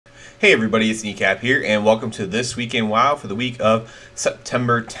Hey everybody, it's Kneecap here, and welcome to This Week in WoW for the week of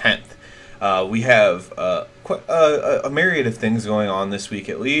September 10th. We have quite a myriad of things going on this week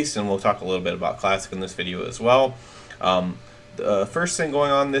at least, and we'll talk a little bit about Classic in this video as well. The first thing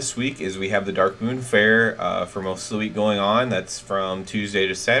going on this week is we have the Dark Moon Fair for most of the week going on. That's from Tuesday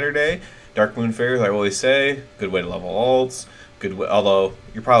to Saturday. Dark Moon Fair, as I always say, good way to level alts. Good way, although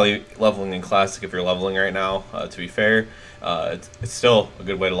you're probably leveling in Classic if you're leveling right now, to be fair. It's still a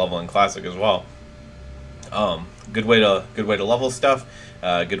good way to level in Classic as well. Good way to level stuff.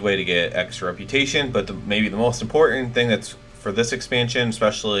 Good way to get extra reputation. But maybe the most important thing that's for this expansion,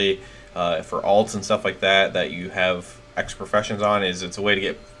 especially for alts and stuff like that, that you have extra professions on, is it's a way to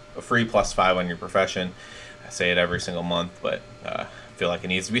get a free +5 on your profession. I say it every single month, but I feel like it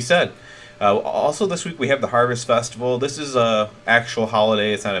needs to be said. Also this week we have the Harvest Festival. This is a actual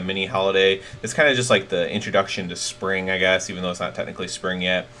holiday. It's not a mini holiday. It's kind of just like the introduction to spring, I guess, even though it's not technically spring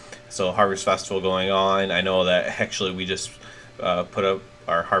yet. So Harvest Festival going on. I know that actually we just put up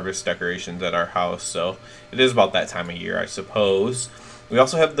our harvest decorations at our house, so it is about that time of year, I suppose. We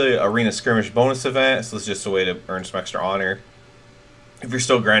also have the Arena Skirmish bonus event, so it's just a way to earn some extra honor. If you're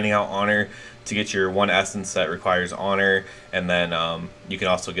still grinding out honor to get your one essence that requires honor, and then you can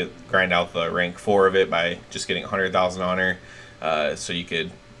also grind out the rank 4 of it by just getting 100,000 honor. So you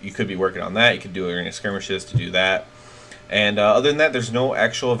could be working on that. You could do arena skirmishes to do that. And other than that, there's no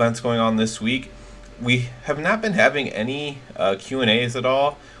actual events going on this week. We have not been having any Q&As at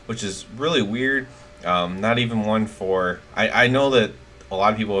all, which is really weird. Not even one for I know that a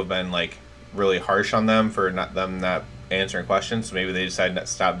lot of people have been like really harsh on them for not answering questions, so maybe they decided not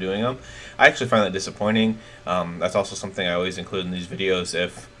to stop doing them. I actually find that disappointing. That's also something I always include in these videos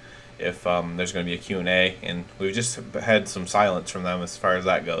if there's going to be a Q&A, and we've just had some silence from them as far as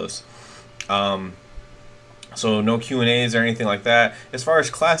that goes. So no Q&As or anything like that. As far as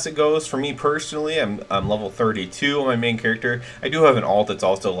Classic goes, for me personally, I'm level 32 on my main character. I do have an alt that's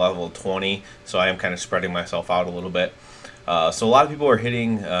also level 20, so I am kind of spreading myself out a little bit. So a lot of people are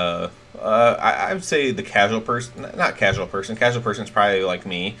hitting, I would say the casual person, not casual person is probably like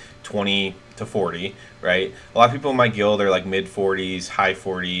me, 20 to 40, right? A lot of people in my guild are like mid 40s, high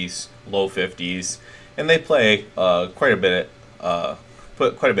 40s, low 50s, and they play quite a bit,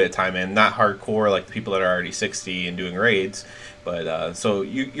 put quite a bit of time in, not hardcore like the people that are already 60 and doing raids, but so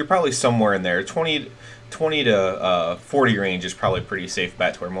you're probably somewhere in there. 20 to 40 range is probably a pretty safe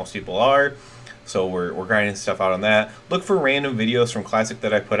bet to where most people are. So we're grinding stuff out on that. Look for random videos from Classic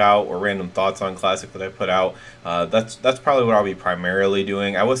that I put out, or random thoughts on Classic that I put out. That's probably what I'll be primarily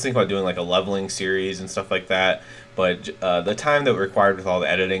doing. I was thinking about doing like a leveling series and stuff like that, but the time that required with all the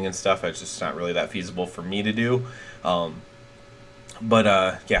editing and stuff, it's just not really that feasible for me to do. Yeah,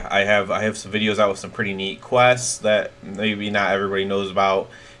 I have some videos out with some pretty neat quests that maybe not everybody knows about.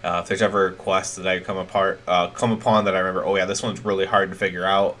 If there's ever a quest that I come upon that I remember, oh yeah, this one's really hard to figure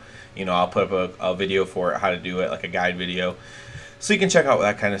out, you know, I'll put up a video for it, how to do it, like a guide video. So you can check out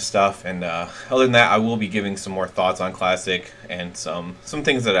that kind of stuff. And other than that, I will be giving some more thoughts on Classic and some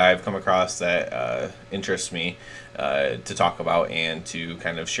things that I've come across that interest me to talk about and to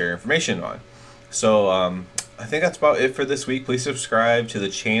kind of share information on. So I think that's about it for this week. Please subscribe to the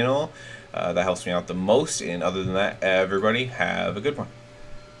channel. That helps me out the most. And other than that, everybody have a good one.